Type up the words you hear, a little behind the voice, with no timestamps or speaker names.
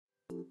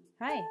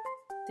Hi,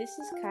 this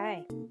is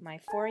Kai, my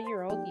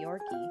 4-year-old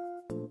Yorkie.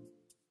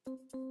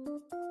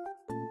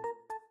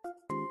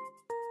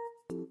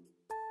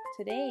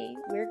 Today,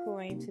 we're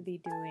going to be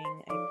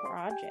doing a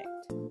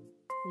project.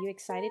 You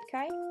excited,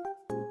 Kai?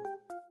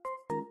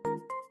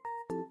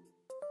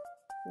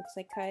 Looks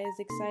like Kai is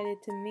excited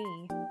to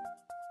me.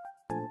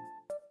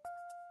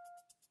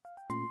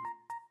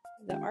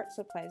 The art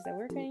supplies that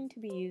we're going to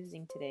be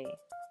using today.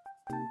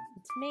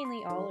 It's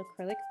mainly all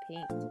acrylic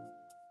paint.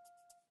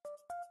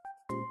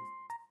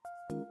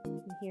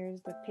 And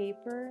here's the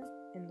paper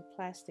and the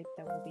plastic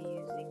that we'll be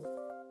using.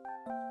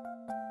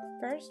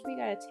 First, we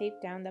gotta tape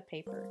down the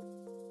paper.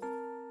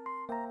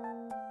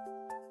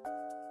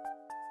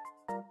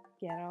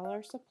 Get all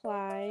our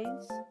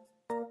supplies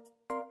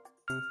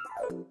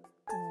and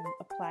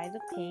apply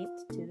the paint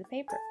to the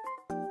paper.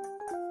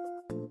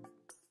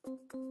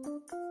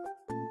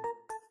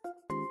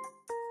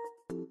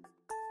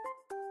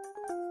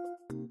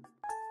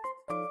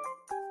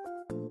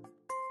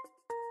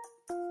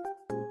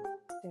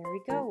 There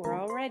we go, we're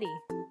all ready.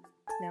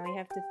 Now we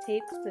have to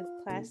tape the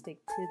plastic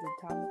to the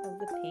top of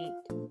the paint.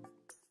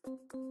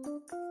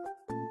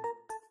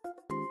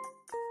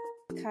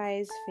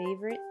 Kai's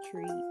favorite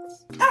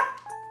treats.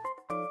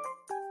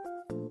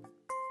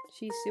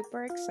 She's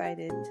super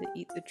excited to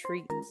eat the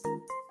treats.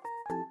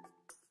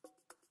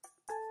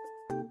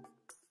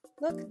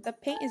 Look, the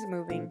paint is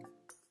moving.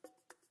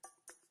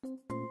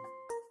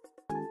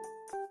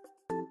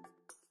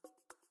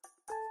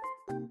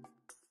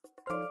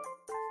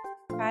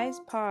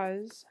 Kai's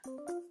paws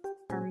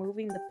are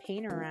moving the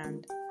paint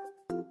around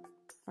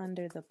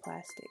under the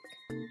plastic.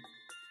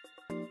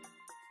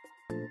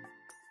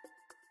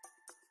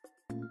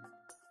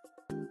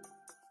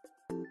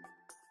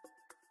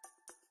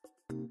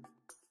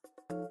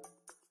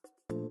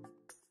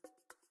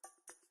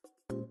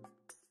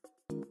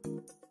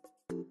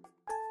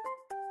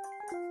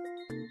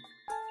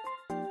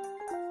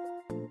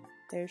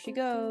 There she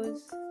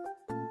goes.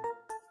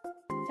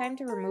 Time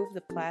to remove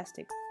the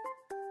plastic.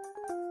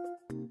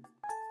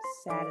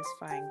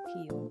 Satisfying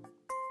peel.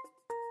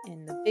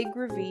 And the big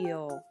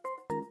reveal.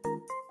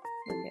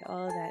 Look at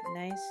all that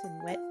nice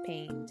and wet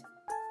paint.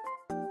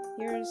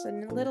 Here's a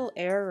little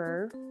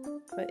error,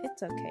 but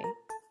it's okay.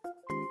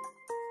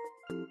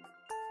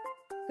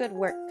 Good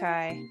work,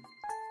 Kai.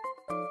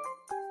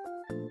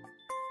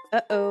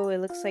 Uh-oh, it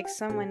looks like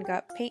someone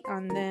got paint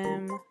on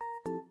them.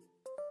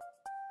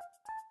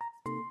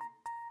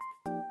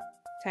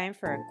 Time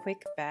for a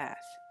quick bath.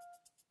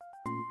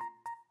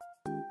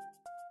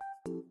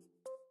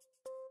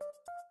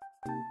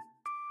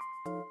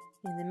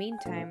 In the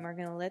meantime, we're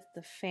gonna let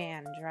the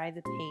fan dry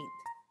the paint.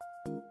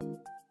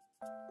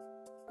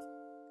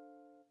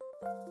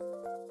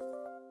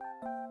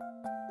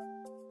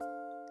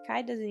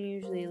 Kai doesn't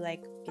usually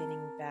like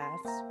getting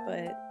baths,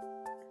 but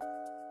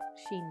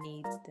she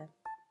needs them.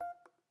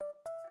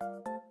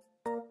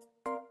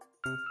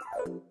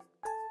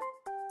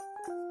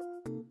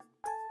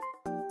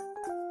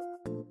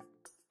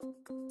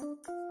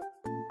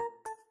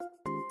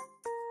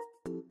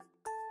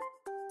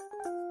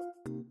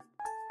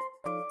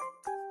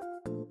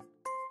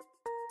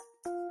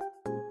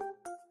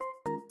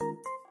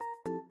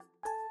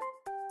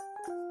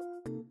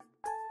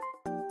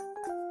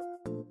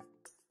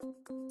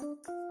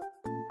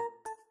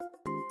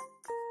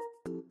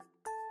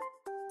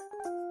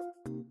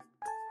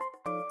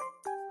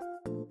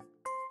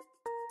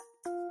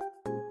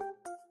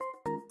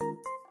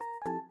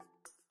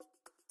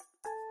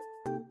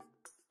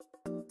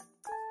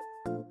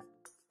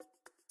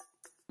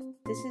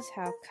 This is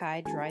how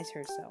Kai dries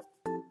herself.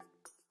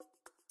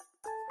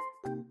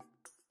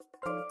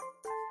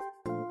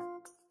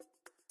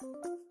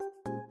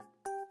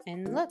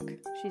 And look,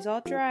 she's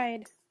all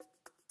dried.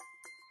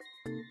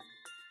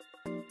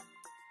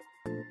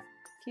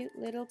 Cute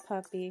little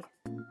puppy,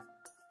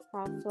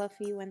 all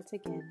fluffy once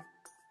again.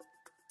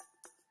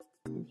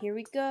 And here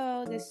we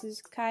go, this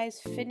is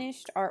Kai's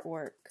finished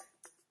artwork.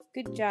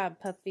 Good job,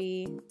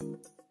 puppy.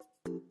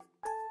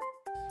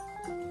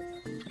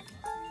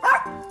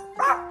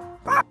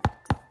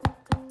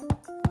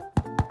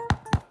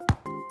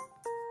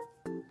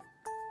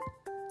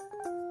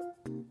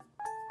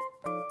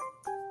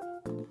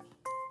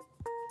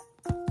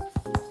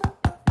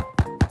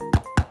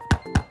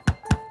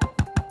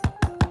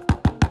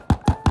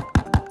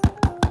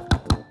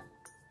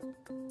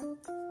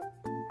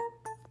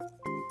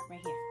 Right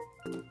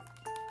here.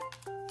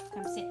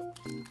 Come sit.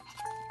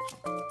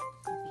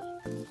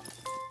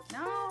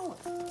 No!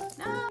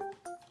 No!